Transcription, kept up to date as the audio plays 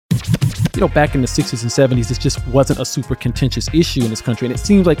back in the 60s and 70s, this just wasn't a super contentious issue in this country. And it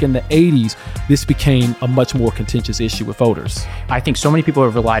seems like in the 80s, this became a much more contentious issue with voters. I think so many people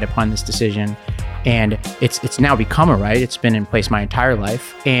have relied upon this decision, and it's now become a right. It's been in place my entire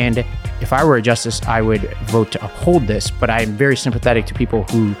life. And if I were a justice, I would vote to uphold this. But I am very sympathetic to people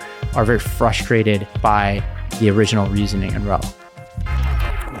who are very frustrated by the original reasoning in Roe.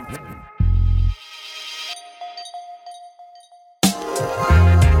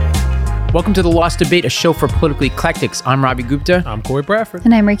 Welcome to The Lost Debate, a show for political eclectics. I'm Robbie Gupta. I'm Corey Bradford.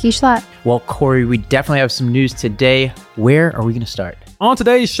 And I'm Ricky Schlott. Well, Corey, we definitely have some news today. Where are we going to start? On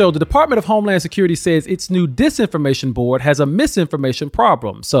today's show, the Department of Homeland Security says its new Disinformation board has a misinformation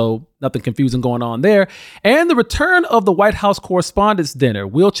problem. So nothing confusing going on there. And the return of the White House Correspondents' dinner.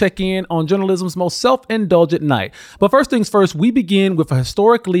 We'll check in on journalism's most self-indulgent night. But first things first, we begin with a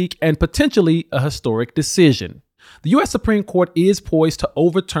historic leak and potentially a historic decision. The U.S. Supreme Court is poised to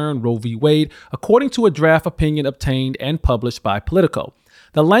overturn Roe v. Wade, according to a draft opinion obtained and published by Politico.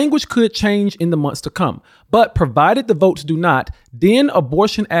 The language could change in the months to come, but provided the votes do not, then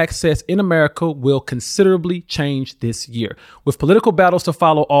abortion access in America will considerably change this year, with political battles to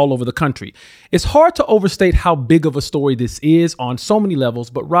follow all over the country. It's hard to overstate how big of a story this is on so many levels,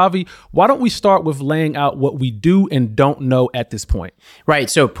 but Ravi, why don't we start with laying out what we do and don't know at this point? Right,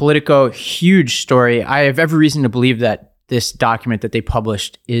 so Politico, huge story. I have every reason to believe that this document that they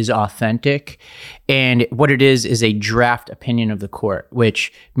published is authentic. And what it is a draft opinion of the court,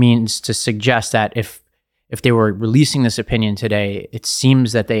 which means to suggest that if they were releasing this opinion today, it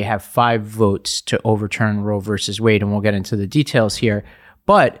seems that they have 5 votes to overturn Roe versus Wade. And we'll get into the details here.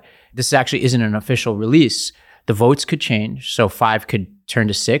 But this actually isn't an official release. The votes could change. So 5 could turn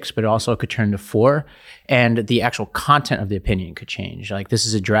to 6, but it also could turn to 4. And the actual content of the opinion could change. Like, this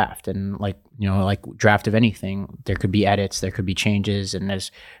is a draft, and like draft of anything, there could be edits, there could be changes. And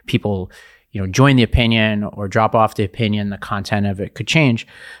as people, join the opinion or drop off the opinion, the content of it could change.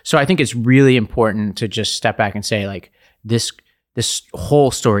 So I think it's really important to just step back and say, like, this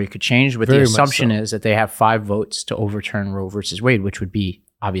whole story could change, but the assumption is that they have 5 votes to overturn Roe versus Wade, which would be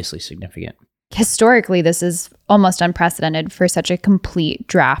obviously significant. Historically, this is almost unprecedented for such a complete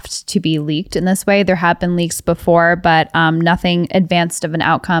draft to be leaked in this way. There have been leaks before, but nothing advanced of an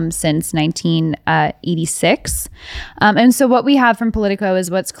outcome since 1986. And so what we have from Politico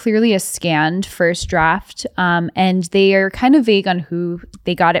is what's clearly a scanned first draft. And they are kind of vague on who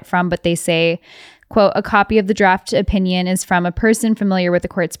they got it from, but they say, quote, a copy of the draft opinion is from a person familiar with the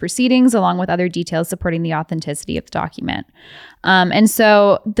court's proceedings, along with other details supporting the authenticity of the document. And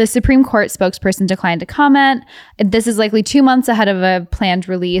so the Supreme Court spokesperson declined to comment. This is likely 2 months ahead of a planned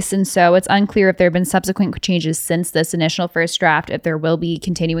release. And so it's unclear if there have been subsequent changes since this initial first draft, if there will be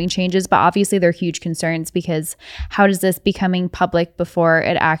continuing changes. But obviously there are huge concerns, because how does this becoming public before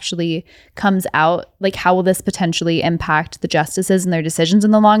it actually comes out? Like, how will this potentially impact the justices and their decisions in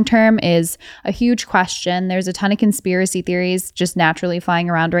the long term is a huge question. There's a ton of conspiracy theories just naturally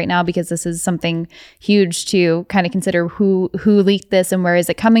flying around right now, because this is something huge to kind of consider who leaked this and where is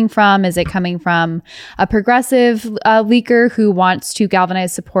it coming from? Is it coming from a progressive leaker who wants to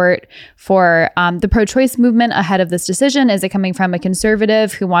galvanize support for the pro-choice movement ahead of this decision? Is it coming from a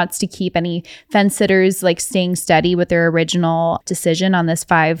conservative who wants to keep any fence sitters like staying steady with their original decision on this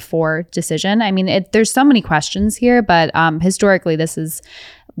 5-4 decision? I mean, there's so many questions here, but historically, this is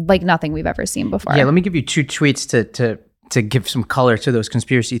like nothing we've ever seen before. Yeah, let me give you 2 tweets to give some color to those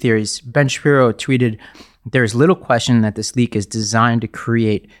conspiracy theories. Ben Shapiro tweeted, there is little question that this leak is designed to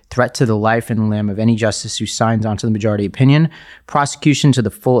create threat to the life and limb of any justice who signs onto the majority opinion, prosecution to the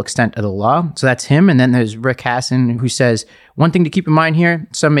full extent of the law. So that's him. And then there's Rick Hasson, who says, one thing to keep in mind here,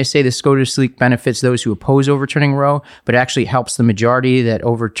 some may say the SCOTUS leak benefits those who oppose overturning Roe, but it actually helps the majority that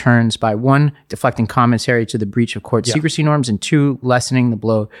overturns by 1, deflecting commentary to the breach of court secrecy norms, and 2, lessening the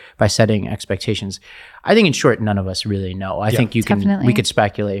blow by setting expectations. I think in short, none of us really know. I think we could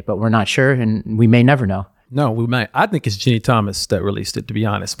speculate, but we're not sure, and we may never know. No, we might. I think it's Ginny Thomas that released it, to be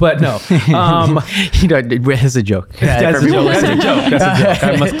honest. But no. It's a joke. That's a joke.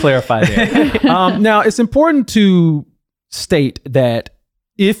 I must clarify that. Now, it's important to state that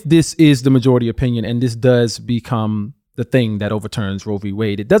if this is the majority opinion and this does become the thing that overturns Roe v.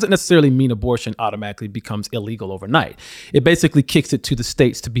 Wade, it doesn't necessarily mean abortion automatically becomes illegal overnight. It basically kicks it to the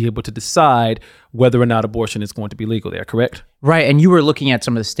states to be able to decide whether or not abortion is going to be legal there, correct? Right, and you were looking at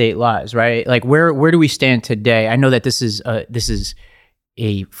some of the state laws, right? Like, where do we stand today? I know that this is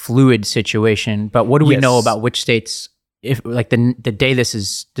a fluid situation, but what do we know about which states, if like the day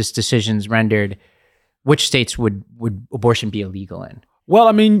this decision's rendered, which states would abortion be illegal in? Well,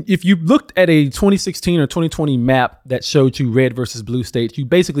 I mean, if you looked at a 2016 or 2020 map that showed you red versus blue states, you'd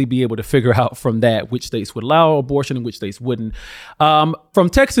basically be able to figure out from that which states would allow abortion and which states wouldn't. From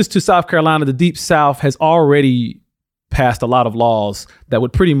Texas to South Carolina, the Deep South has already passed a lot of laws that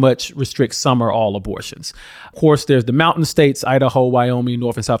would pretty much restrict some or all abortions. Of course, there's the mountain states, Idaho, Wyoming,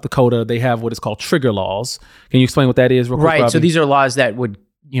 North and South Dakota. They have what is called trigger laws. Can you explain what that is real quick, Right. Robbie? So these are laws that would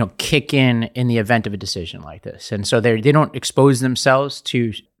kick in the event of a decision like this. And so they don't expose themselves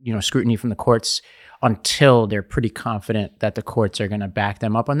to, scrutiny from the courts until they're pretty confident that the courts are going to back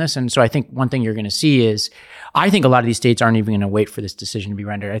them up on this. And so I think one thing you're going to see is, I think a lot of these states aren't even going to wait for this decision to be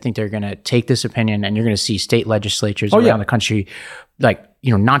rendered. I think they're going to take this opinion, and you're going to see state legislatures around the country,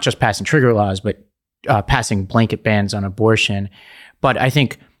 not just passing trigger laws, but passing blanket bans on abortion. But I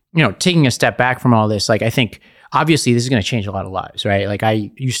think, taking a step back from all this, I think obviously this is going to change a lot of lives, right?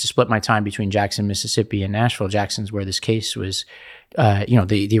 I used to split my time between Jackson, Mississippi and Nashville. Jackson's where this case was,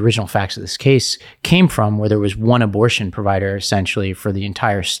 the original facts of this case came from, where there was one abortion provider essentially for the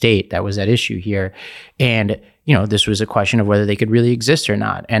entire state that was at issue here. And, this was a question of whether they could really exist or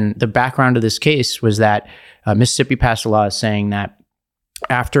not. And the background of this case was that Mississippi passed a law saying that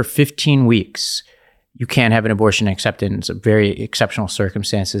after 15 weeks, you can't have an abortion except in some very exceptional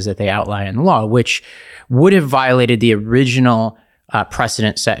circumstances that they outline in the law, which would have violated the original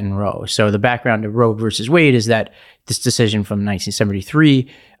precedent set in Roe. So the background of Roe versus Wade is that this decision from 1973,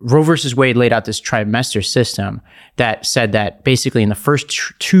 Roe versus Wade laid out this trimester system that said that basically in the first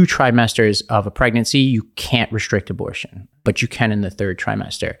two trimesters of a pregnancy, you can't restrict abortion, but you can in the third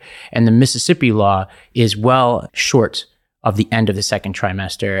trimester. And the Mississippi law is well short of the end of the second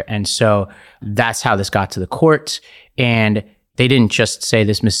trimester. And so that's how this got to the court. And they didn't just say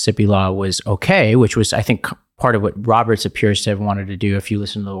this Mississippi law was okay, which was, I think, part of what Roberts appears to have wanted to do. If you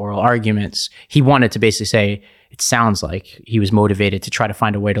listen to the oral arguments, he wanted to basically say, it sounds like he was motivated to try to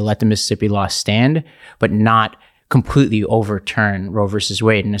find a way to let the Mississippi law stand, but not completely overturn Roe versus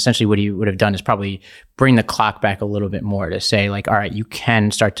Wade. And essentially what he would have done is probably bring the clock back a little bit more to say, all right, you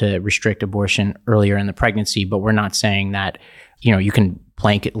can start to restrict abortion earlier in the pregnancy, but we're not saying that, you can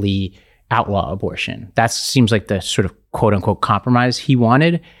blanketly outlaw abortion. That seems like the sort of quote unquote compromise he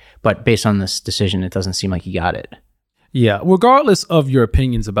wanted, but based on this decision, it doesn't seem like he got it. Yeah, regardless of your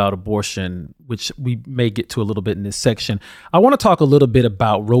opinions about abortion, which we may get to a little bit in this section, I want to talk a little bit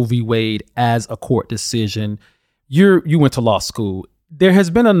about Roe v. Wade as a court decision. You went to law school. There has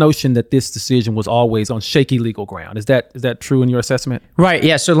been a notion that this decision was always on shaky legal ground. Is that true in your assessment? Right.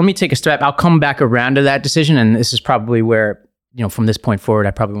 Yeah. So let me take a step. I'll come back around to that decision, and this is probably where, from this point forward,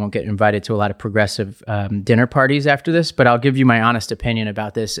 I probably won't get invited to a lot of progressive dinner parties after this. But I'll give you my honest opinion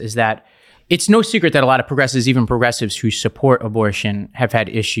about this. Is that it's no secret that a lot of progressives, even progressives who support abortion, have had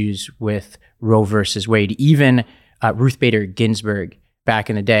issues with Roe versus Wade. Even Ruth Bader Ginsburg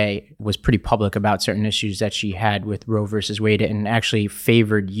back in the day was pretty public about certain issues that she had with Roe versus Wade, and actually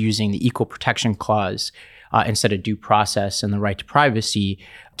favored using the Equal Protection Clause instead of due process and the right to privacy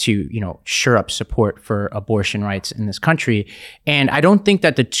to, shore up support for abortion rights in this country. And I don't think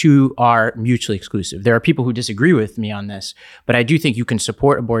that the two are mutually exclusive. There are people who disagree with me on this, but I do think you can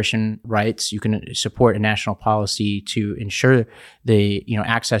support abortion rights. You can support a national policy to ensure the,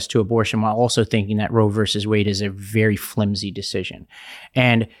 access to abortion, while also thinking that Roe versus Wade is a very flimsy decision.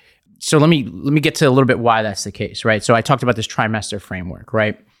 And so let me get to a little bit why that's the case, right? So I talked about this trimester framework,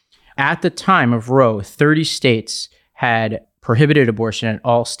 right? At the time of Roe, 30 states had prohibited abortion at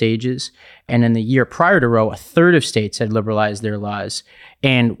all stages. And in the year prior to Roe, a third of states had liberalized their laws.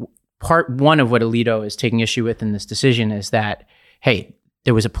 And part one of what Alito is taking issue with in this decision is that, hey,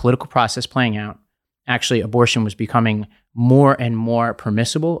 there was a political process playing out. Actually, abortion was becoming more and more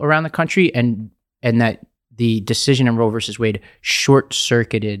permissible around the country, and that the decision in Roe versus Wade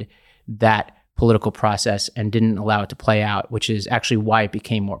short-circuited that political process and didn't allow it to play out, which is actually why it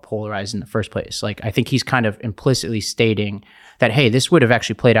became more polarized in the first place. I think he's kind of implicitly stating that, hey, this would have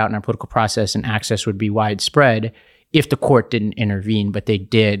actually played out in our political process and access would be widespread if the court didn't intervene, but they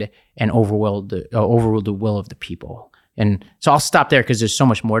did and overruled the will of the people. And so I'll stop there because there's so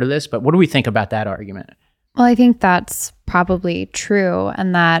much more to this, but what do we think about that argument? Well, I think that's probably true,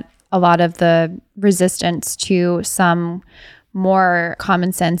 and that a lot of the resistance to some more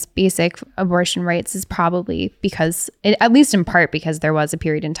common sense, basic abortion rights is probably because, at least in part, because there was a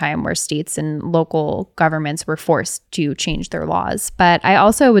period in time where states and local governments were forced to change their laws. But I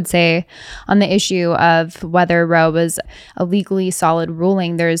also would say on the issue of whether Roe was a legally solid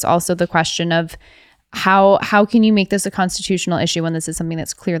ruling, there's also the question of how can you make this a constitutional issue when this is something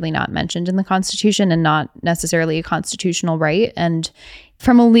that's clearly not mentioned in the Constitution and not necessarily a constitutional right? And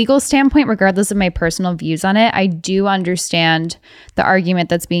From a legal standpoint, regardless of my personal views on it, I do understand the argument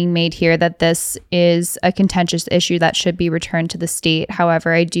that's being made here that this is a contentious issue that should be returned to the state.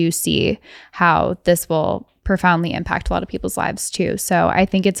 However, I do see how this will profoundly impact a lot of people's lives too. So I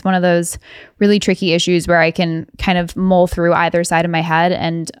think it's one of those really tricky issues where I can kind of mull through either side of my head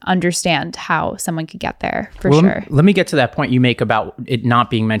and understand how someone could get there for sure. Let me get to that point you make about it not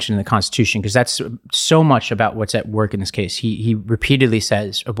being mentioned in the Constitution, because that's so much about what's at work in this case. He repeatedly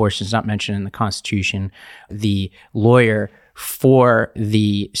says abortion is not mentioned in the Constitution. The lawyer for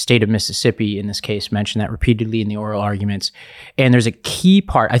the state of Mississippi, in this case, mentioned that repeatedly in the oral arguments. And there's a key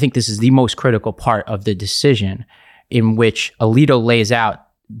part, I think this is the most critical part of the decision, in which Alito lays out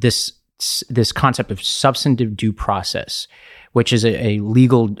this concept of substantive due process, which is a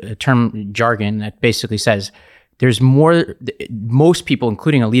legal term jargon that basically says there's most people,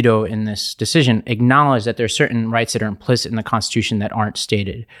 including Alito in this decision, acknowledge that there are certain rights that are implicit in the Constitution that aren't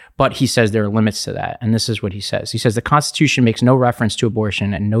stated. But he says there are limits to that. And this is what he says. He says the Constitution makes no reference to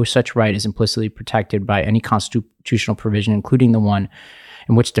abortion, and no such right is implicitly protected by any constitutional provision, including the one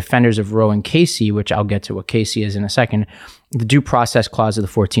in which defenders of Roe and Casey, which I'll get to what Casey is in a second, the Due Process Clause of the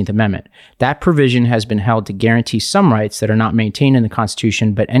 14th Amendment. That provision has been held to guarantee some rights that are not maintained in the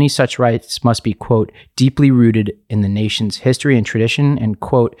Constitution, but any such rights must be, quote, deeply rooted in the nation's history and tradition, and,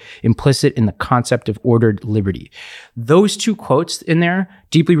 quote, implicit in the concept of ordered liberty. Those two quotes in there,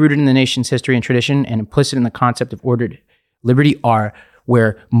 deeply rooted in the nation's history and tradition and implicit in the concept of ordered liberty, are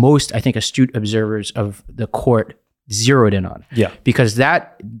where most, I think, astute observers of the court zeroed in on. Yeah. Because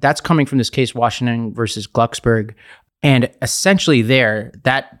that's coming from this case, Washington versus Glucksberg. And essentially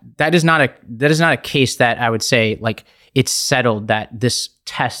that is not a case that I would say like it's settled that this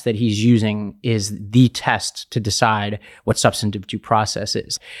test that he's using is the test to decide what substantive due process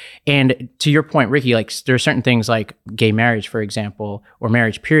is. And to your point, Ricky, like there are certain things like gay marriage, for example, or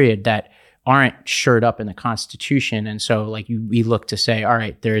marriage period that aren't shored up in the Constitution. And so like we look to say, all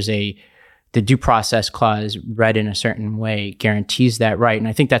right, the due process clause read in a certain way guarantees that right. And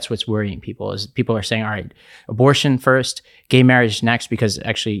I think that's what's worrying people is people are saying, all right, abortion first, gay marriage next, because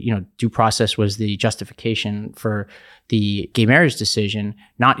actually, due process was the justification for the gay marriage decision,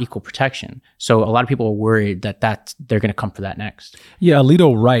 not equal protection. So a lot of people are worried that they're going to come for that next. Yeah,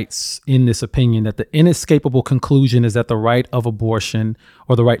 Alito writes in this opinion that the inescapable conclusion is that the right of abortion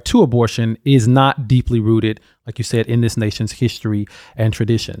or the right to abortion is not deeply rooted, like you said, in this nation's history and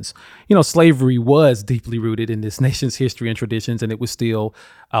traditions. Slavery was deeply rooted in this nation's history and traditions, and it was still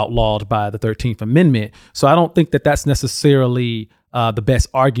outlawed by the 13th Amendment. So I don't think that that's necessarily the best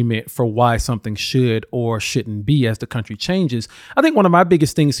argument for why something should or shouldn't be as the country changes. I think one of my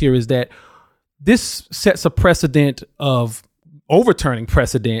biggest things here is that this sets a precedent of overturning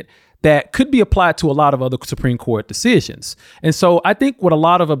precedent that could be applied to a lot of other Supreme Court decisions. And so I think what a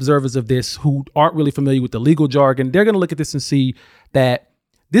lot of observers of this who aren't really familiar with the legal jargon, they're going to look at this and see that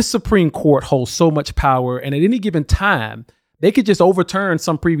this Supreme Court holds so much power, and at any given time, they could just overturn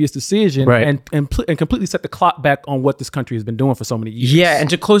some previous decision and completely set the clock back on what this country has been doing for so many years. Yeah, and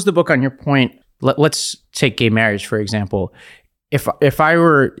to close the book on your point, let's take gay marriage, for example. If I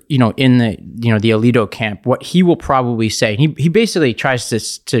were, in the Alito camp, what he will probably say, he basically tries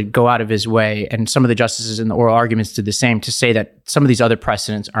to go out of his way, and some of the justices in the oral arguments did the same, to say that some of these other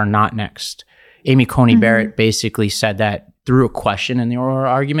precedents are not next. Amy Coney Barrett basically said that through a question in the oral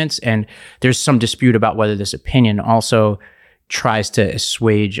arguments, and there's some dispute about whether this opinion also tries to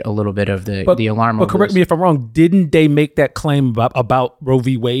assuage a little bit of the alarm. But correct me if I'm wrong, didn't they make that claim about Roe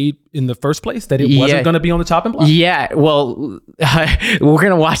v. Wade in the first place, that it wasn't going to be on the chopping block? Yeah, well, we're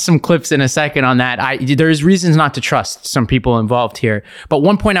going to watch some clips in a second on that. There's reasons not to trust some people involved here. But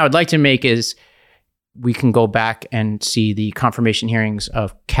one point I would like to make is we can go back and see the confirmation hearings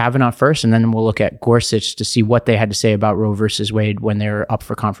of Kavanaugh first, and then we'll look at Gorsuch to see what they had to say about Roe versus Wade when they were up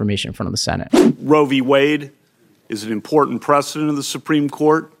for confirmation in front of the Senate. Roe v. Wade is an important precedent of the Supreme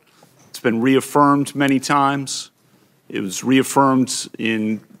Court. It's been reaffirmed many times. It was reaffirmed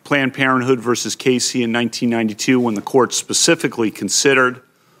in Planned Parenthood versus Casey in 1992 when the court specifically considered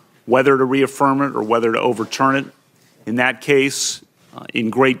whether to reaffirm it or whether to overturn it. In that case, in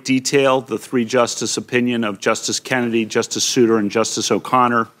great detail, the three-justice opinion of Justice Kennedy, Justice Souter, and Justice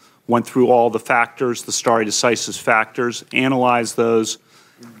O'Connor went through all the factors, the stare decisis factors, analyzed those,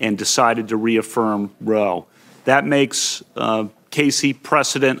 and decided to reaffirm Roe. That makes Casey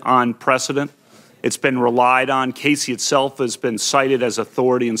precedent on precedent. It's been relied on. Casey itself has been cited as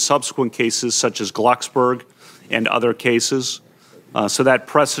authority in subsequent cases such as Glucksberg and other cases. So that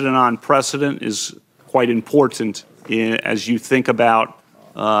precedent on precedent is quite important as you think about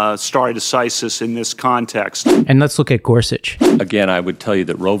stare decisis in this context. And let's look at Gorsuch. Again, I would tell you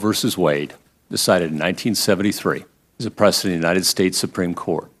that Roe versus Wade, decided in 1973, is a precedent in the United States Supreme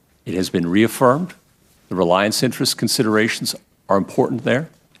Court. It has been reaffirmed. The reliance interest considerations are important there,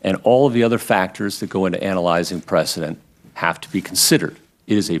 and all of the other factors that go into analyzing precedent have to be considered.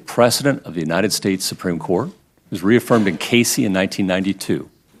 It is a precedent of the United States Supreme Court. It was reaffirmed in Casey in 1992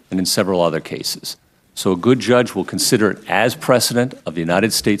 and in several other cases. So a good judge will consider it as precedent of the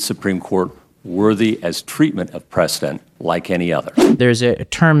United States Supreme Court, worthy as treatment of precedent like any other. There's a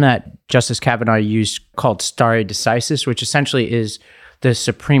term that Justice Kavanaugh used called stare decisis, which essentially is the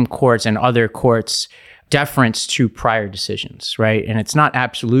Supreme Court's and other courts' deference to prior decisions, right? And it's not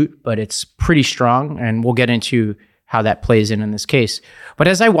absolute, but it's pretty strong, and we'll get into how that plays in this case. But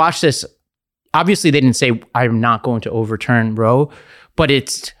as I watched this, obviously they didn't say, I'm not going to overturn Roe, but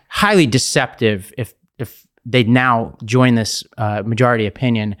it's highly deceptive if they now join this majority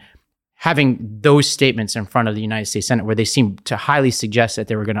opinion, having those statements in front of the United States Senate where they seem to highly suggest that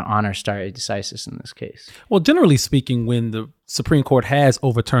they were going to honor stare decisis in this case. Well, generally speaking, when the Supreme Court has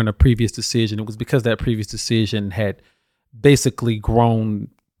overturned a previous decision, it was because that previous decision had basically grown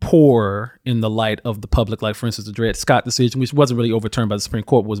poor in the light of the public, like for instance the Dred Scott decision, which wasn't really overturned by the Supreme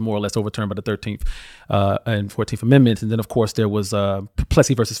Court, was more or less overturned by the 13th and 14th Amendments. And then of course there was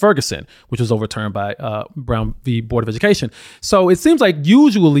Plessy versus Ferguson, which was overturned by Brown v. Board of Education. So it seems like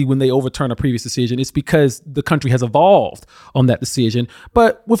usually when they overturn a previous decision, it's because the country has evolved on that decision.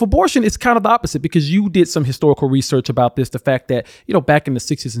 But with abortion, it's kind of the opposite, because you did some historical research about this, the fact that, you know, back in the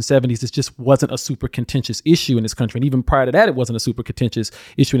 60s and 70s, this just wasn't a super contentious issue in this country. And even prior to that, it wasn't a super contentious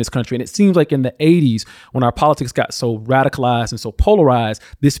issue in this country. And it seems like in the 80s, when our politics got so radicalized and so polarized,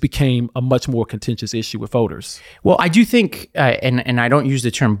 this became a much more contentious issue with voters. Well, I do think, and I don't use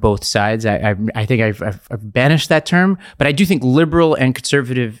the term both sides. I think I've banished that term, but I do think liberal and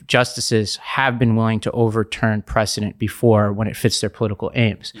conservative justices have been willing to overturn precedent before when it fits their political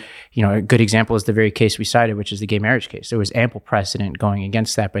aims. You know, a good example is the very case we cited, which is the gay marriage case. There was ample precedent going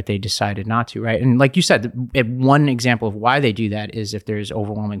against that, but they decided not to, right? And like you said, one example of why they do that is if there's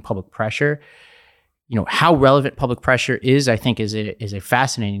overwhelming public pressure. You know, how relevant public pressure is, I think, is a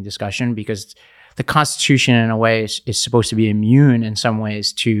fascinating discussion, because the Constitution, in a way, is supposed to be immune in some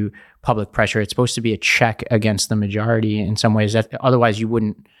ways to public pressure. It's supposed to be a check against the majority in some ways. That otherwise you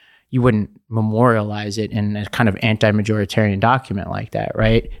wouldn't memorialize it in a kind of anti-majoritarian document like that,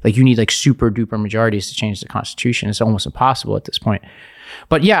 right? Like you need like super duper majorities to change the Constitution. It's almost impossible at this point.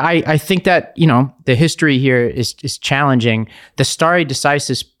 But yeah, I think that, you know, the history here is challenging. The stare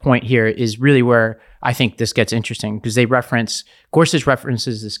decisis point here is really where I think this gets interesting, because Gorsuch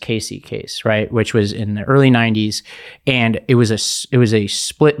references this Casey case, right, which was in the early 90s, and it was a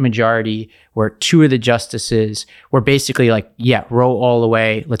split majority where two of the justices were basically like, yeah, Roe all the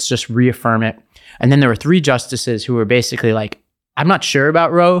way, let's just reaffirm it. And then there were three justices who were basically like, I'm not sure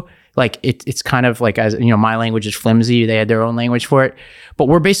about Roe. Like it's kind of like, as you know, my language is flimsy. They had their own language for it, but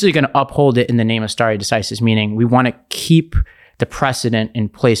we're basically going to uphold it in the name of stare decisis, meaning we want to keep the precedent in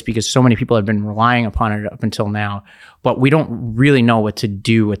place because so many people have been relying upon it up until now, but we don't really know what to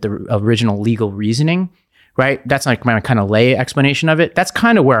do with the original legal reasoning, right? That's like my kind of lay explanation of it. That's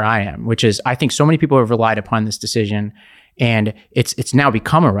kind of where I am, which is I think so many people have relied upon this decision, and it's now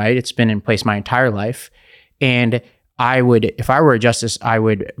become a right. It's been in place my entire life, and I would, if I were a justice, I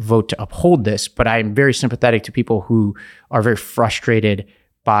would vote to uphold this, but I'm very sympathetic to people who are very frustrated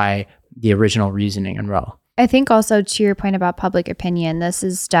by the original reasoning in Roe. I think also to your point about public opinion, this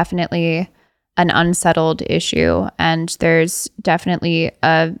is definitely an unsettled issue, and there's definitely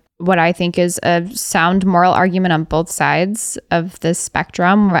what I think is a sound moral argument on both sides of the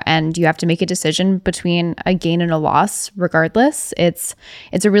spectrum, and you have to make a decision between a gain and a loss regardless. It's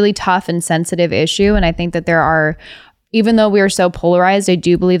a really tough and sensitive issue, and I think that there are, even though we are so polarized, I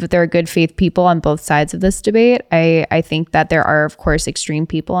do believe that there are good faith people on both sides of this debate. I think that there are, of course, extreme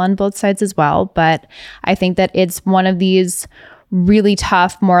people on both sides as well. But I think that it's one of these really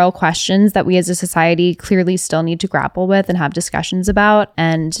tough moral questions that we as a society clearly still need to grapple with and have discussions about.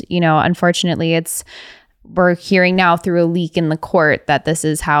 And, you know, unfortunately, we're hearing now through a leak in the court that this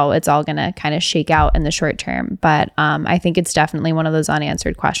is how it's all going to kind of shake out in the short term. But I think it's definitely one of those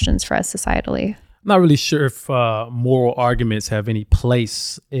unanswered questions for us societally. I'm not really sure if moral arguments have any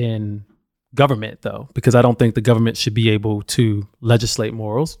place in government, though, because I don't think the government should be able to legislate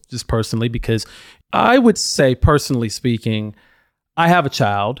morals, just personally, because I would say, personally speaking, I have a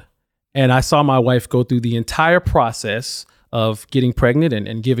child, and I saw my wife go through the entire process of getting pregnant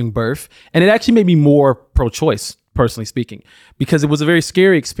and giving birth, and it actually made me more pro-choice, personally speaking, because it was a very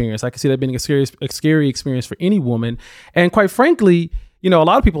scary experience. I can see that being a scary experience for any woman, and quite frankly, a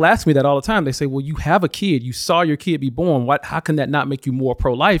lot of people ask me that all the time. They say, well, you have a kid, you saw your kid be born. How can that not make you more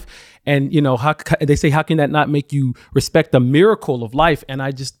pro-life? And, they say, how can that not make you respect the miracle of life? And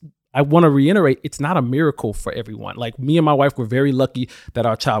I want to reiterate, it's not a miracle for everyone. Like, me and my wife were very lucky that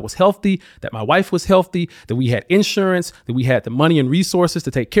our child was healthy, that my wife was healthy, that we had insurance, that we had the money and resources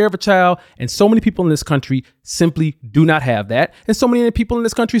to take care of a child. And so many people in this country simply do not have that. And so many people in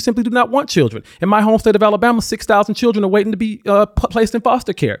this country simply do not want children. In my home state of Alabama, 6,000 children are waiting to be placed in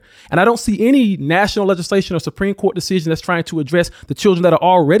foster care. And I don't see any national legislation or Supreme Court decision that's trying to address the children that are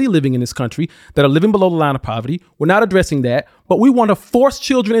already living in this country, that are living below the line of poverty. We're not addressing that, but we want to force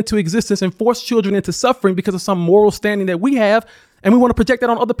children into existence and force children into suffering because of some moral standing that we have. And we want to project that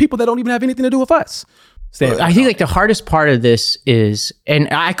on other people that don't even have anything to do with us. I think like the hardest part of this is, and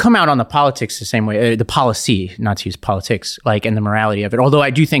I come out on the politics the same way, the policy, not to use politics, like, and the morality of it. Although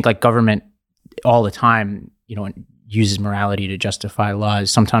I do think like government all the time, uses morality to justify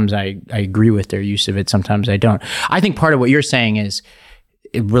laws. Sometimes I agree with their use of it. Sometimes I don't. I think part of what you're saying is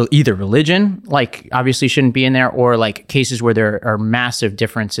either religion, like obviously shouldn't be in there, or like cases where there are massive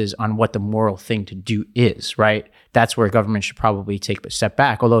differences on what the moral thing to do is, right? That's where government should probably take a step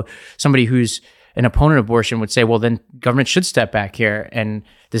back. Although somebody who's an opponent of abortion would say, well, then government should step back here. And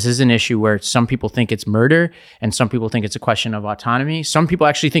this is an issue where some people think it's murder and some people think it's a question of autonomy. Some people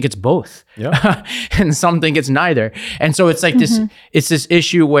actually think it's both. Yeah. And some think it's neither. And so it's like it's this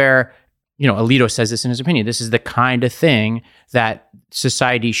issue where, Alito says this in his opinion, this is the kind of thing that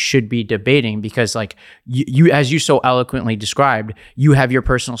society should be debating, because like you, as you so eloquently described, you have your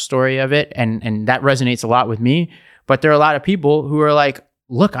personal story of it. And that resonates a lot with me. But there are a lot of people who are like,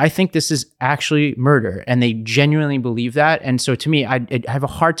 look, I think this is actually murder. And they genuinely believe that. And so to me, I have a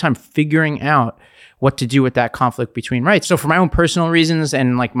hard time figuring out what to do with that conflict between rights. So for my own personal reasons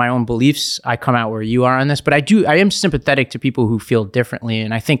and like my own beliefs, I come out where you are on this. But I am sympathetic to people who feel differently.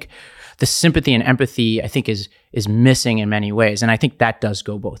 And I think the sympathy and empathy, I think, is missing in many ways. And I think that does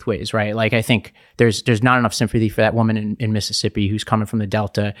go both ways, right? Like, I think there's not enough sympathy for that woman in Mississippi who's coming from the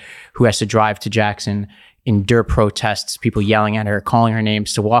Delta, who has to drive to Jackson, endure protests, people yelling at her, calling her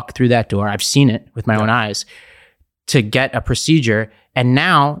names, to walk through that door. I've seen it with my own eyes, to get a procedure. And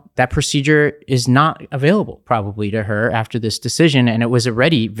now that procedure is not available probably to her after this decision. And it was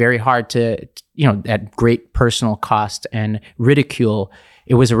already very hard to, at great personal cost and ridicule,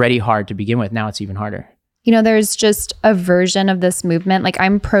 it was already hard to begin with. Now it's even harder. There's just a version of this movement. Like,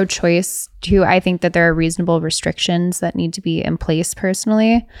 I'm pro-choice too. I think that there are reasonable restrictions that need to be in place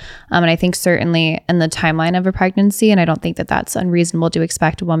personally. And I think certainly in the timeline of a pregnancy, and I don't think that that's unreasonable to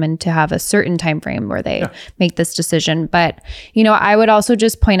expect a woman to have a certain time frame where they make this decision. But, I would also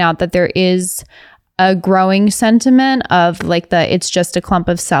just point out that there is a growing sentiment of like it's just a clump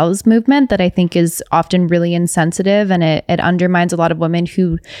of cells movement that I think is often really insensitive, and it undermines a lot of women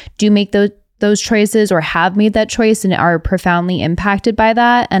who do make those choices or have made that choice and are profoundly impacted by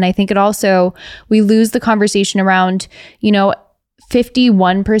that. And I think it also, we lose the conversation around,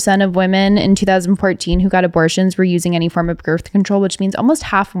 51% of women in 2014 who got abortions were using any form of birth control, which means almost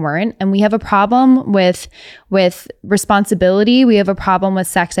half weren't. And we have a problem with responsibility. We have a problem with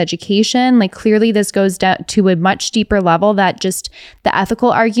sex education. Like, clearly this goes down to a much deeper level that just the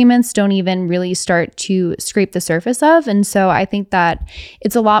ethical arguments don't even really start to scrape the surface of. And so I think that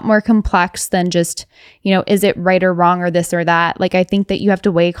it's a lot more complex than just, is it right or wrong or this or that? Like, I think that you have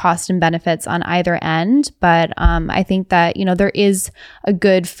to weigh cost and benefits on either end. But I think that, there is a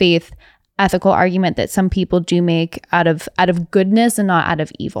good faith ethical argument that some people do make out of goodness and not out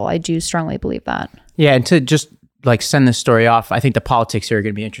of evil. I do strongly believe that. Yeah, and to just like send this story off, I think the politics here are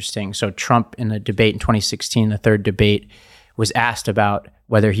going to be interesting. So Trump, in the debate in 2016, the third debate, was asked about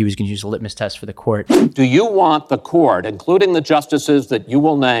whether he was going to use a litmus test for the court. Do you want the court, including the justices that you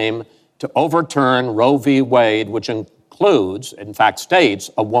will name, to overturn Roe v. Wade, which includes, in fact, states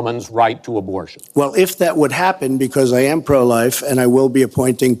a woman's right to abortion? Well, if that would happen, because I am pro-life and I will be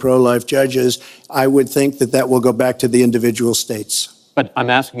appointing pro-life judges, I would think that will go back to the individual states. But I'm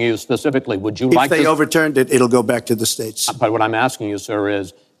asking you specifically, would you like to... If they overturned it, it'll go back to the states. But what I'm asking you, sir,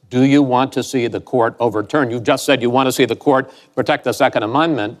 is, do you want to see the court overturn? You just said you want to see the court protect the Second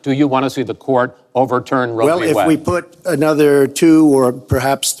Amendment. Do you want to see the court overturn Roe v. Wade? Well, if we put another 2 or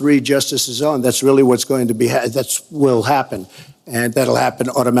perhaps 3 justices on, that's really what's going to be, that will happen. And that'll happen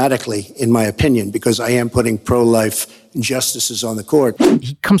automatically, in my opinion, because I am putting pro-life justices on the court.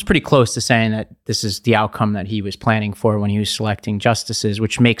 He comes pretty close to saying that this is the outcome that he was planning for when he was selecting justices,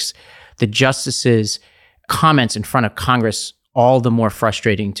 which makes the justices' comments in front of Congress all the more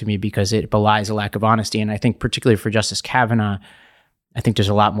frustrating to me because it belies a lack of honesty. And I think particularly for Justice Kavanaugh, I think there's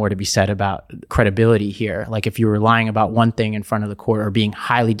a lot more to be said about credibility here. Like if you were lying about one thing in front of the court or being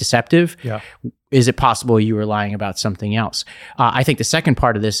highly deceptive, is it possible you were lying about something else? I think the second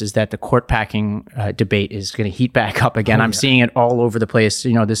part of this is that the court packing debate is going to heat back up again. I'm seeing it all over the place.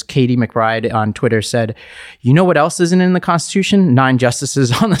 You know, this Katie McBride on Twitter said, you know what else isn't in the Constitution? 9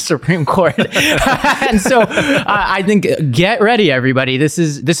 justices on the Supreme Court. And so I think get ready, everybody. This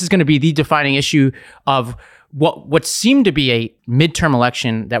is going to be the defining issue of what seemed to be a midterm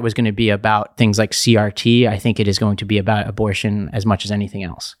election that was going to be about things like CRT. I think it is going to be about abortion as much as anything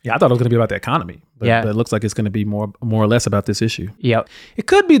else. Yeah, I thought it was going to be about the economy, but it looks like it's going to be more or less about this issue. Yeah. It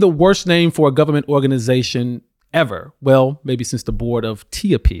could be the worst name for a government organization ever. Well, maybe since the Board of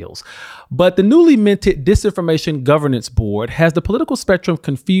Tea Appeals. But the newly minted Disinformation Governance Board has the political spectrum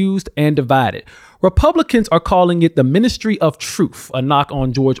confused and divided. Republicans are calling it the Ministry of Truth, a knock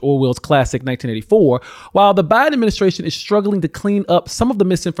on George Orwell's classic 1984, while the Biden administration is struggling to clean up some of the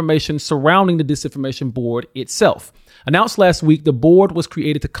misinformation surrounding the Disinformation Board itself. Announced last week, the board was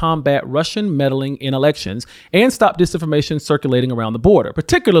created to combat Russian meddling in elections and stop disinformation circulating around the border,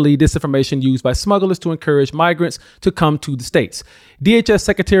 particularly disinformation used by smugglers to encourage migrants to come to the states. DHS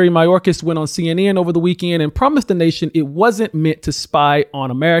Secretary Mayorkas went on CNN over the weekend and promised the nation it wasn't meant to spy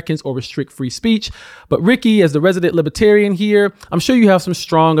on Americans or restrict free speech. But Ricky, as the resident libertarian here, I'm sure you have some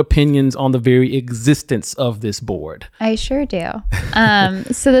strong opinions on the very existence of this board. I sure do.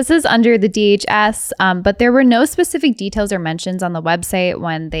 So this is under the DHS, but there were no specific details or mentions on the website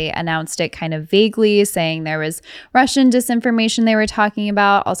when they announced it, kind of vaguely saying there was Russian disinformation they were talking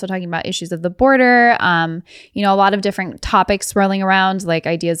about, also talking about issues of the border, a lot of different topics swirling around, like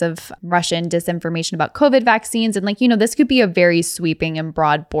ideas of Russian disinformation about COVID vaccines. And this could be a very sweeping and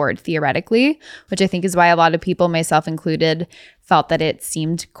broad board theoretically, which I think is why a lot of people, myself included, felt that it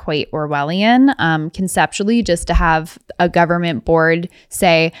seemed quite Orwellian conceptually, just to have a government board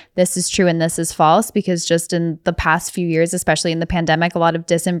say this is true and this is false, because just in the past few years, especially in the pandemic, a lot of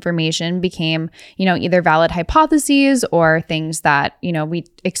disinformation became, either valid hypotheses or things that, we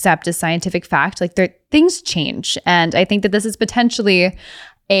accept as scientific fact. Things change. And I think that this is potentially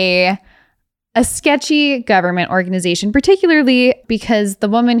a sketchy government organization, particularly because the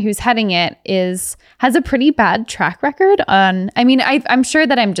woman who's heading it has a pretty bad track record on, I'm sure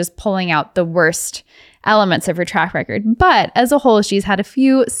that I'm just pulling out the worst elements of her track record, but as a whole, she's had a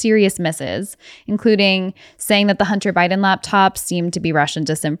few serious misses, including saying that the Hunter Biden laptop seemed to be Russian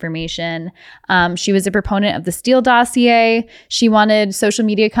disinformation. She was a proponent of the Steele dossier. She wanted social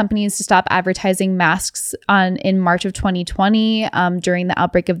media companies to stop advertising masks in March of 2020 during the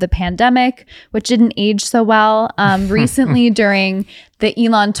outbreak of the pandemic, which didn't age so well. Recently, during the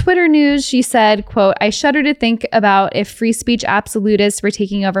Elon Twitter news, she said, quote, "I shudder to think about if free speech absolutists were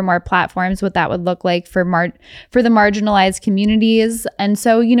taking over more platforms, what that would look like for the marginalized communities." And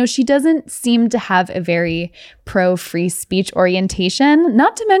so, she doesn't seem to have a very pro-free speech orientation,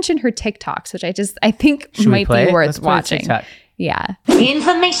 not to mention her TikToks, which I think might be worth watching. Yeah.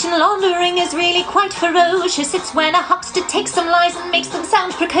 Information laundering is really quite ferocious. It's when a huckster takes some lies and makes them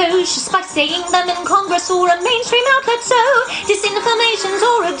sound precocious by saying them in Congress or a mainstream outlet. So disinformation's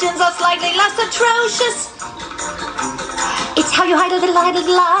origins are slightly less atrocious. It's how you hide a little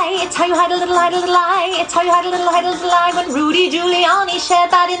lie. It's how you hide a little lie. It's how you hide a little lie. When Rudy Giuliani shared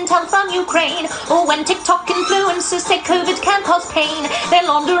bad intel from Ukraine, or when TikTok influencers say COVID can cause pain, they're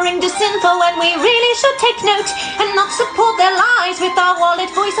laundering disinfo and we really should take note and not support their lies with our wallet,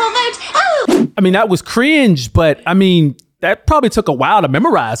 voice or vote. Oh! That was cringe, but that probably took a while to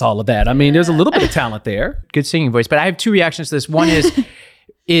memorize all of that. There's a little bit of talent there. Good singing voice, but I have two reactions to this. One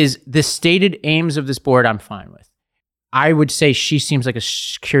is the stated aims of this board I'm fine with. I would say she seems like a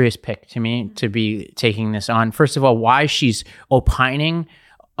curious pick to me to be taking this on. First of all, why she's opining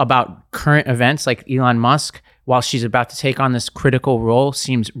about current events like Elon Musk while she's about to take on this critical role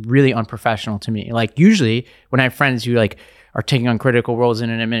seems really unprofessional to me. Usually when I have friends who are taking on critical roles in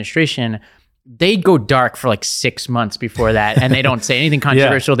an administration, they'd go dark for 6 months before that, and they don't say anything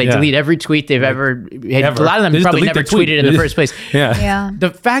controversial. They delete every tweet they've ever. A lot of them probably never tweeted in the first place.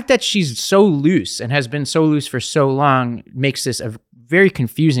 The fact that she's so loose and has been so loose for so long makes this a very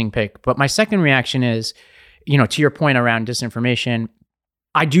confusing pick. But my second reaction is, to your point around disinformation,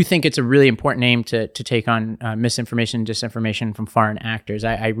 I do think it's a really important name to take on misinformation, disinformation from foreign actors.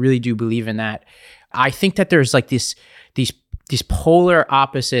 I really do believe in that. I think that there's these polar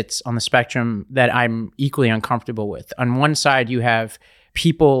opposites on the spectrum that I'm equally uncomfortable with. On one side, you have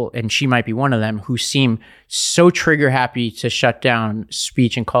people, and she might be one of them, who seem so trigger happy to shut down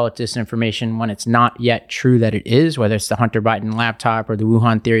speech and call it disinformation when it's not yet true that it is, whether it's the Hunter Biden laptop or the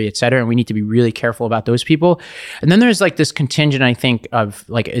Wuhan theory, et cetera. And we need to be really careful about those people. And then there's like this contingent, I think, of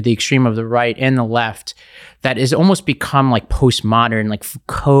like the extreme of the right and the left that is almost become like postmodern, like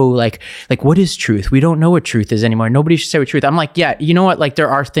Foucault, like what is truth? We don't know what truth is anymore. Nobody should say what truth. I'm like, yeah, you know what? Like there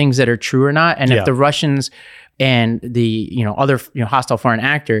are things that are true or not. And if the Russians and the other hostile foreign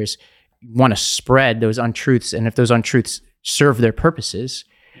actors want to spread those untruths, and if those untruths serve their purposes,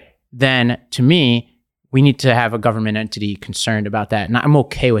 then to me, we need to have a government entity concerned about that. And I'm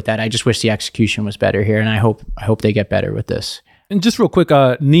okay with that. I just wish the execution was better here, and I hope they get better with this. And just real quick,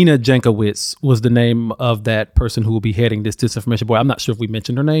 Nina Jankowicz was the name of that person who will be heading this disinformation board. I'm not sure if we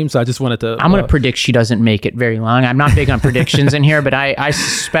mentioned her name, so I just wanted to... I'm going to predict she doesn't make it very long. I'm not big on predictions in here, but I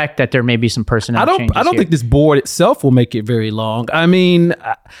suspect that there may be some personnel changes I don't think this board itself will make it very long. I mean...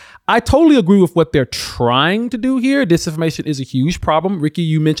 I totally agree with what they're trying to do here. Disinformation is a huge problem. Ricky,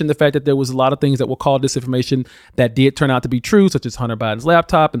 you mentioned the fact that there was a lot of things that were called disinformation that did turn out to be true, such as Hunter Biden's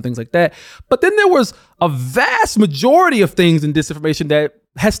laptop and things like that. But then there was a vast majority of things in disinformation that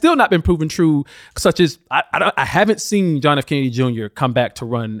has still not been proven true, such as I haven't seen John F. Kennedy Jr. come back to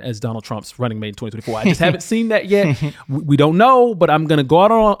run as Donald Trump's running mate in 2024. I just haven't seen that yet. We don't know, but I'm going to go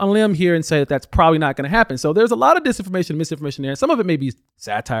out on a limb here and say that that's probably not going to happen. So there's a lot of disinformation, misinformation there. Some of it may be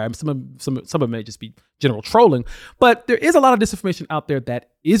satire. Some of it may just be general trolling. But there is a lot of disinformation out there that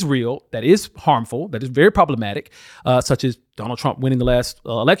is real, that is harmful, that is very problematic, such as Donald Trump winning the last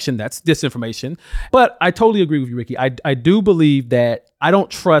election. That's disinformation. But I totally agree with you, Ricky. I do believe that I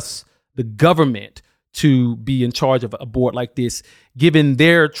don't trust the government to be in charge of a board like this, given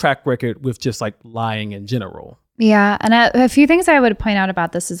their track record with just like lying in general. Yeah. And a few things I would point out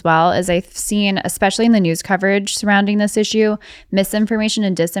about this as well is I've seen, especially in the news coverage surrounding this issue, misinformation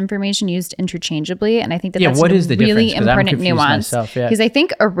and disinformation used interchangeably. And I think that that's what is the really important nuance. Because I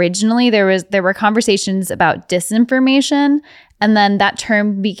think originally there were conversations about disinformation, and then that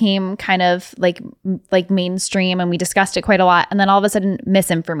term became kind of like mainstream, and we discussed it quite a lot. And then all of a sudden,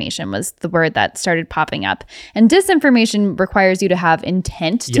 misinformation was the word that started popping up. And disinformation requires you to have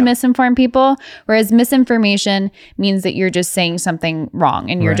intent to misinform people, whereas misinformation means that you're just saying something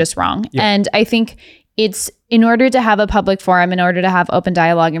wrong and you're just wrong. Yeah. And I think it's, in order to have a public forum, in order to have open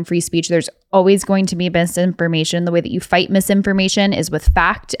dialogue and free speech, there's always going to be misinformation. The way that you fight misinformation is with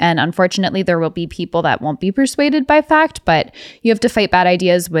fact. And unfortunately, there will be people that won't be persuaded by fact, but you have to fight bad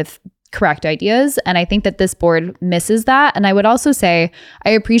ideas with correct ideas. And I think that this board misses that. And I would also say, I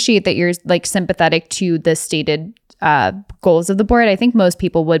appreciate that you're like sympathetic to the stated goals of the board. I think most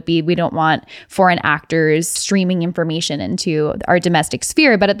people would be. We don't want foreign actors streaming information into our domestic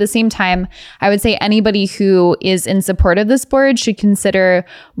sphere. But at the same time, I would say anybody who is in support of this board should consider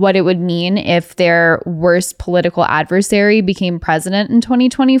what it would mean if their worst political adversary became president in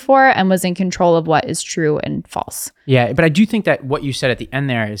 2024 and was in control of what is true and false. Yeah, but I do think that what you said at the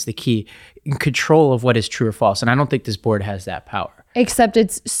end there is the key, in control of what is true or false. And I don't think this board has that power. Except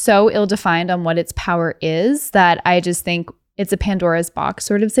it's so ill-defined on what its power is that I just think it's a Pandora's box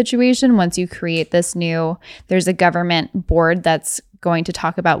sort of situation. Once you create this there's a government board that's going to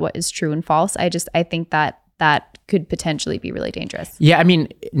talk about what is true and false. I think that could potentially be really dangerous. Yeah, I mean,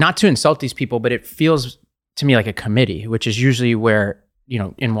 not to insult these people, but it feels to me like a committee, which is usually where,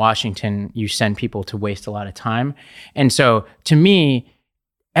 in Washington, you send people to waste a lot of time. And so to me,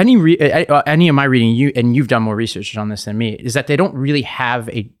 any of my reading, and you've done more research on this than me, is that they don't really have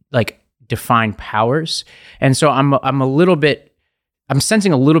defined powers. And so I'm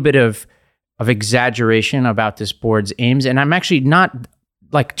sensing a little bit of exaggeration about this board's aims. And I'm actually not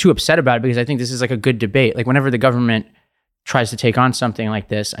too upset about it, because I think this is a good debate. Whenever the government tries to take on something like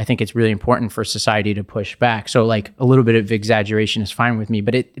this, I think it's really important for society to push back. So a little bit of exaggeration is fine with me,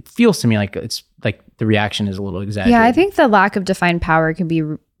 but it feels to me like it's the reaction is a little exaggerated. Yeah, I think the lack of defined power can be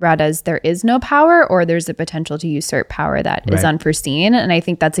read as there is no power, or there's a potential to usurp power that is unforeseen. And I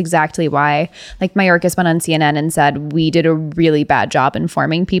think that's exactly why, Mayorkas went on CNN and said, we did a really bad job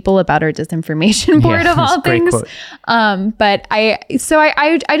informing people about our disinformation board of all things. But I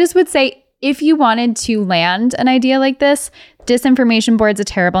just would say, if you wanted to land an idea like this, disinformation board's a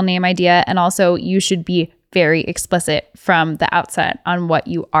terrible name idea. And also you should be very explicit from the outset on what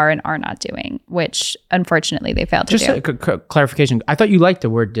you are and are not doing, which unfortunately they failed to do. Just a clarification. I thought you liked the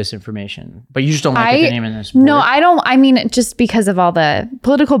word disinformation, but you just don't like the name in this board. No, I don't. I mean, just because of all the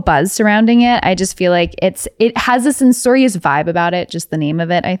political buzz surrounding it, I just feel like it has a censorious vibe about it, just the name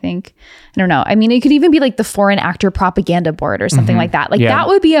of it, I think. I don't know. I mean, it could even be the Foreign Actor Propaganda Board or something like that. That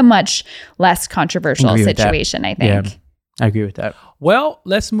would be a much less controversial situation, I think. Yeah. I agree with that. Well,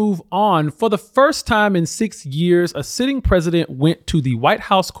 let's move on. For the first time in 6 years, a sitting president went to the White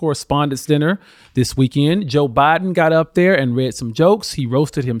House Correspondents' Dinner this weekend. Joe Biden got up there and read some jokes. He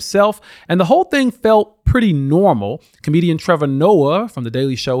roasted himself, and the whole thing felt pretty normal. Comedian Trevor Noah from The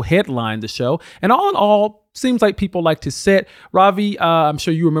Daily Show headlined the show, and all in all, seems like people like to sit. Ravi, I'm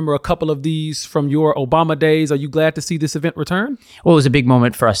sure you remember a couple of these from your Obama days. Are you glad to see this event return? Well, it was a big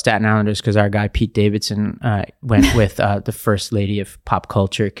moment for us Staten Islanders because our guy Pete Davidson went with the first lady of pop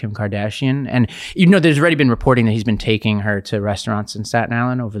culture, Kim Kardashian. And there's already been reporting that he's been taking her to restaurants in Staten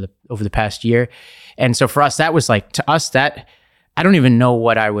Island over the past year. And so for us, that was like, to us, that I don't even know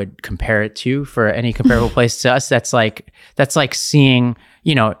what I would compare it to for any comparable place to us. That's like seeing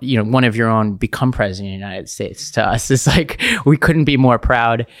one of your own become president of the United States. To us, it's like we couldn't be more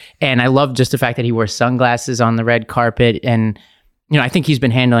proud. And I love just the fact that he wore sunglasses on the red carpet. And I think he's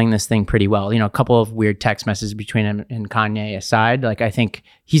been handling this thing pretty well. A couple of weird text messages between him and Kanye aside, like I think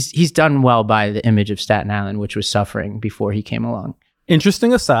he's done well by the image of Staten Island, which was suffering before he came along.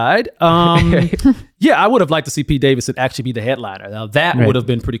 Interesting aside. Yeah, I would have liked to see Pete Davidson actually be the headliner. Now, that would have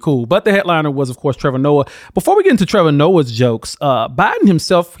been pretty cool. But the headliner was, of course, Trevor Noah. Before we get into Trevor Noah's jokes, Biden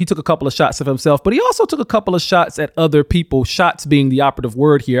himself, he took a couple of shots of himself, but he also took a couple of shots at other people, shots being the operative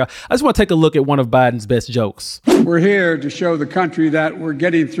word here. I just want to take a look at one of Biden's best jokes. We're here to show the country that we're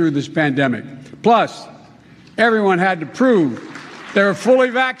getting through this pandemic. Plus, everyone had to prove they were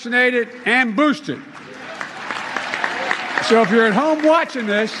fully vaccinated and boosted. So if you're at home watching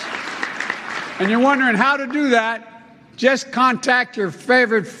this and you're wondering how to do that, just contact your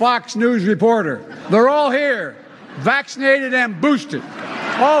favorite Fox News reporter. They're all here, vaccinated and boosted,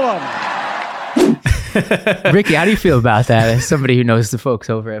 all of them. Ricky, how do you feel about that as somebody who knows the folks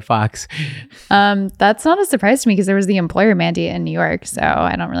over at Fox? That's not a surprise to me because there was the employer mandate in New York, so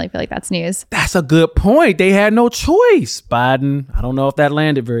I don't really feel like that's news. That's a good point. They had no choice. Biden, I don't know if that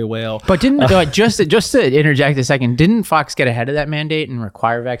landed very well. But didn't just to interject a second, didn't Fox get ahead of that mandate and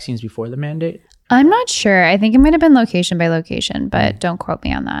require vaccines before the mandate? I'm not sure. I think it might have been location by location, but don't quote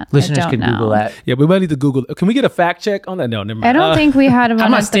me on that. Listeners can Google that. Yeah, we might need to Google. Can we get a fact check on that? No, never mind. I don't think we had one.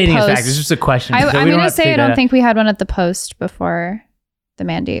 I'm not stating a fact. It's just a question. I'm going to say I don't think we had one at the Post before the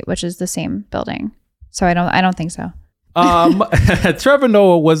mandate, which is the same building. So I don't think so. Trevor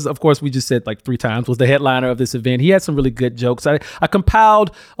Noah was, of course, we just said like 3 times, was the headliner of this event. He had some really good jokes. I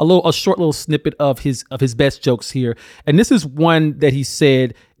compiled a short little snippet of his best jokes here. And this is one that he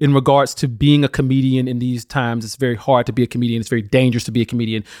said in regards to being a comedian in these times. It's very hard to be a comedian. It's very dangerous to be a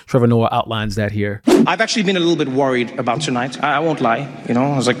comedian. Trevor Noah outlines that here. I've actually been a little bit worried about tonight. I won't lie.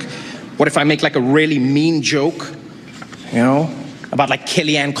 I was like, what if I make like a really mean joke, about like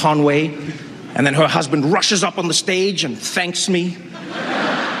Kellyanne Conway? And then her husband rushes up on the stage and thanks me.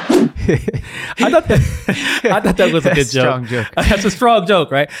 I thought that was a good joke. That's a strong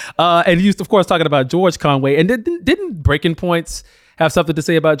joke, right? And he was, of course, talking about George Conway. And didn't Breaking Points have something to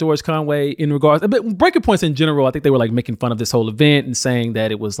say about George Conway in regards? But Breaking Points in general, I think they were like making fun of this whole event and saying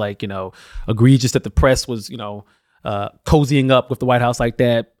that it was like, egregious that the press was, cozying up with the White House like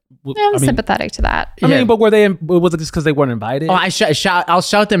that. I'm sympathetic to that. I mean, but was it just because they weren't invited? Oh, I'll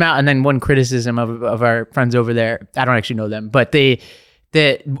shout them out. And then one criticism of our friends over there, I don't actually know them, but I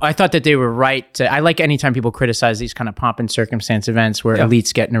thought that they were right. I like anytime people criticize these kind of pomp and circumstance events where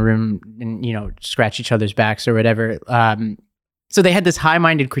elites get in a room and, scratch each other's backs or whatever. So they had this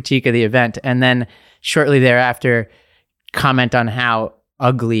high-minded critique of the event. And then shortly thereafter, comment on how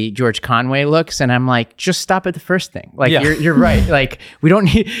ugly George Conway looks, and I'm like, just stop at the first thing. Like, you're right. Like, we don't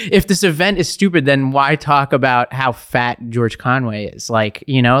need, if this event is stupid, then why talk about how fat George Conway is? Like,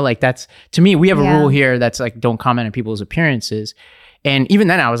 that's, to me, we have a rule here that's like, don't comment on people's appearances. And even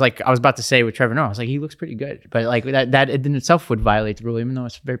then, I was about to say with Trevor Noah, I was like, he looks pretty good, but like that in itself would violate the rule, even though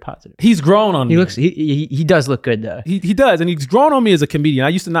it's very positive. He's grown on me. He does look good though. He does, and he's grown on me as a comedian. I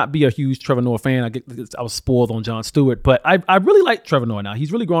used to not be a huge Trevor Noah fan. I was spoiled on Jon Stewart, but I really like Trevor Noah now.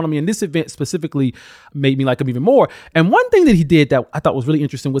 He's really grown on me, and this event specifically made me like him even more. And one thing that he did that I thought was really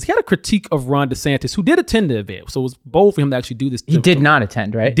interesting was he had a critique of Ron DeSantis, who did attend the event. So it was bold for him to actually do this. He did not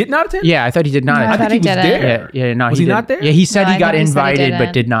attend, right? Did not attend? Yeah, I thought he did not attend. I thought he was there. Yeah, no, was he not there? Yeah, he said he got invited,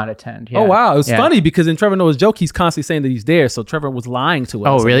 but did not attend. Yeah. Oh wow, it was funny because in Trevor Noah's joke, he's constantly saying that he's there. So Trevor was lying to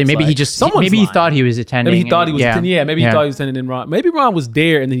us. Oh really? Maybe he just he thought he was attending. Maybe he thought he was attending. Yeah, maybe he thought he was attending. And Ron, maybe Ron was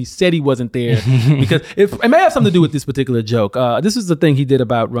there, and then he said he wasn't there because it may have something to do with this particular joke. This is the thing he did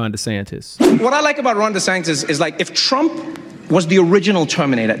about Ron DeSantis. What I like about Ron DeSantis is like if Trump was the original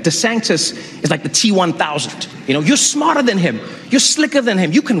Terminator, DeSantis is like the T-1000. You're smarter than him. You're slicker than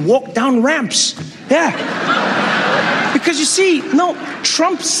him. You can walk down ramps. Yeah. Because you see, no,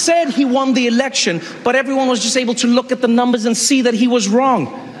 Trump said he won the election, but everyone was just able to look at the numbers and see that he was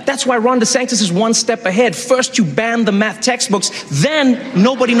wrong. That's why Ron DeSantis is one step ahead. First, you ban the math textbooks, then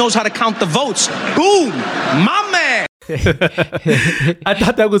nobody knows how to count the votes. Boom, my man. I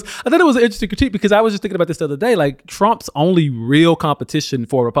thought it was an interesting critique because I was just thinking about this the other day. Like, Trump's only real competition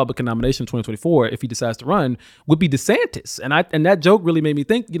for a Republican nomination in 2024, if he decides to run, would be DeSantis. And that joke really made me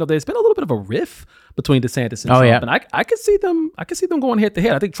think, there's been a little bit of a riff between DeSantis and Trump. Yeah. And I could see them going head to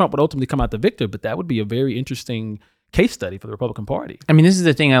head. I think Trump would ultimately come out the victor, but that would be a very interesting case study for the Republican Party. I mean, this is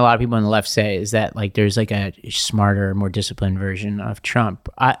the thing a lot of people on the left say, is that like there's like a smarter, more disciplined version of Trump.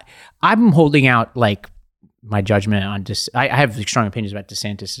 I'm holding out like my judgment on I have strong opinions about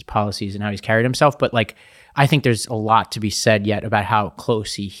DeSantis' policies and how he's carried himself, but like I think there's a lot to be said yet about how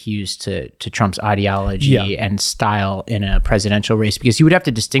close he hews to Trump's ideology and style in a presidential race, because he would have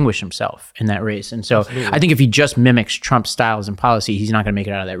to distinguish himself in that race. And so I think if he just mimics Trump's styles and policy, he's not going to make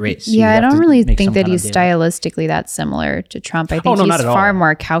it out of that race. Yeah, I don't really think that he's stylistically that similar to Trump. I think he's far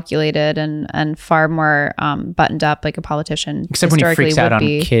more calculated and far more buttoned up, like a politician. Except when he freaks out on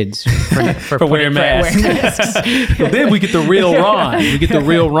kids for wearing masks. Then we get the real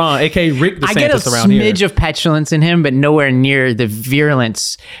Ron. aka Rick DeSantis I get a around here. Smidge of petulance in him, but nowhere near the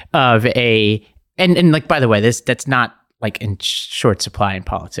virulence of and like, by the way, that's not like in short supply in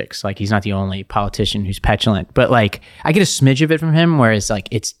politics. Like, he's not the only politician who's petulant, but like I get a smidge of it from him, whereas like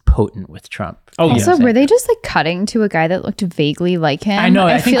it's potent with Trump. Also, were they just like cutting to a guy that looked vaguely like him? I know.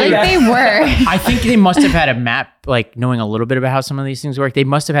 I feel like they were. I think they must have had a map, like knowing a little bit about how some of these things work. They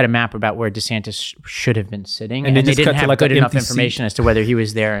must have had a map about where DeSantis should have been sitting, and they didn't have good enough information as to whether he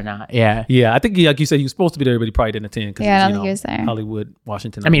was there or not. Yeah. I think, like you said, he was supposed to be there, but he probably didn't attend. Yeah, I don't think he was there. Hollywood,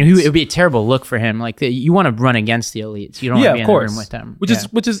 Washington. I mean, it would be a terrible look for him. Like, you want to run against the elites. You don't want to be in the room with them.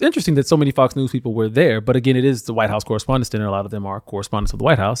 Which is interesting that so many Fox News people were there. But again, it is the White House Correspondents' Dinner. A lot of them are correspondents of the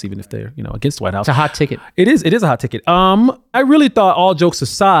White House, even if they're against the White House. It's a hot ticket. It is a hot ticket. I really thought, all jokes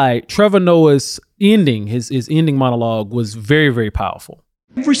aside, Trevor Noah's ending, his ending monologue, was very, very powerful.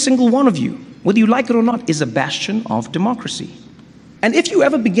 Every single one of you, whether you like it or not, is a bastion of democracy. And if you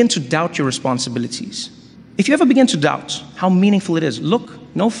ever begin to doubt your responsibilities, if you ever begin to doubt how meaningful it is, look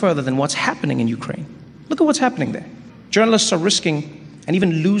no further than what's happening in Ukraine. Look at what's happening there. Journalists are risking and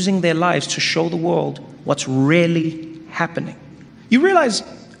even losing their lives to show the world what's really happening. You realize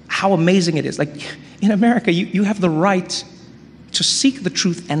how amazing it is. Like, in America, you have the right to seek the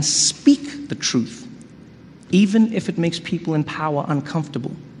truth and speak the truth, even if it makes people in power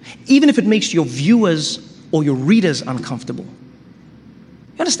uncomfortable, even if it makes your viewers or your readers uncomfortable.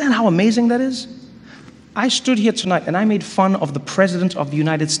 You understand how amazing that is? I stood here tonight and I made fun of the President of the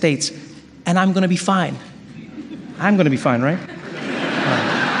United States, and I'm going to be fine. I'm going to be fine, right?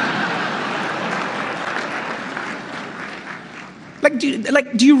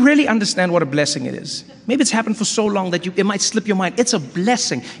 Do you really understand what a blessing it is? Maybe it's happened for so long that it might slip your mind. It's a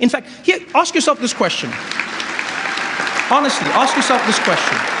blessing. In fact, here, ask yourself this question. Honestly, ask yourself this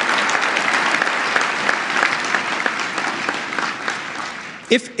question.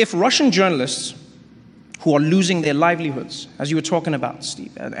 If Russian journalists who are losing their livelihoods, as you were talking about,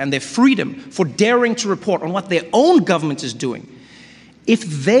 Steve, and their freedom for daring to report on what their own government is doing, if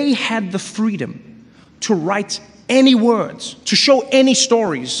they had the freedom to write any words, to show any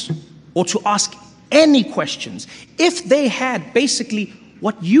stories, or to ask any questions, if they had basically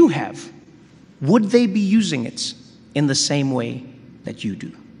what you have, would they be using it in the same way that you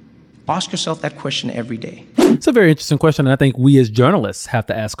do? Ask yourself that question every day. It's a very interesting question, and I think we as journalists have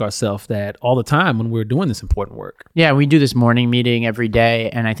to ask ourselves that all the time when we're doing this important work. Yeah, we do this morning meeting every day,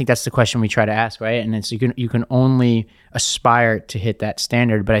 and I think that's the question we try to ask, right? And it's you can only aspire to hit that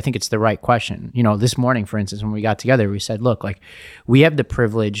standard, but I think it's the right question. This morning, for instance, when we got together, we said, look, like, we have the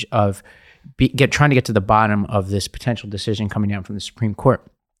privilege of trying to get to the bottom of this potential decision coming down from the Supreme Court.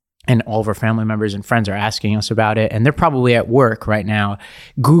 And all of our family members and friends are asking us about it. And they're probably at work right now,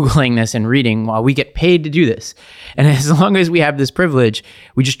 Googling this and reading while we get paid to do this. And as long as we have this privilege,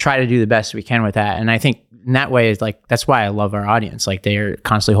 we just try to do the best we can with that. And I think in that way, is like, that's why I love our audience. Like, they're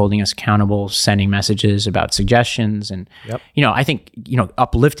constantly holding us accountable, sending messages about suggestions. And, I think,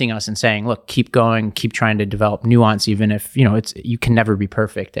 uplifting us and saying, look, keep going, keep trying to develop nuance, even if, you can never be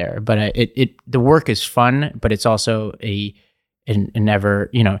perfect there. But the work is fun, but it's also a never,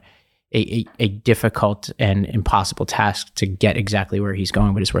 a difficult and impossible task to get exactly where he's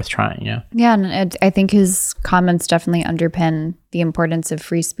going, but it's worth trying, Yeah, and I think his comments definitely underpin the importance of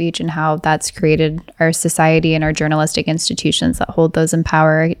free speech and how that's created our society and our journalistic institutions that hold those in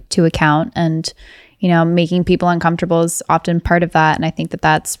power to account. And, making people uncomfortable is often part of that. And I think that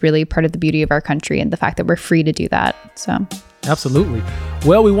that's really part of the beauty of our country and the fact that we're free to do that. So. Absolutely.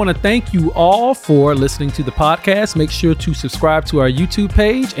 Well, we want to thank you all for listening to the podcast. Make sure to subscribe to our YouTube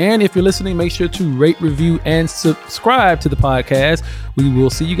page. And if you're listening, make sure to rate, review, and subscribe to the podcast. We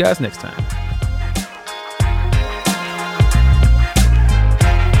will see you guys next time.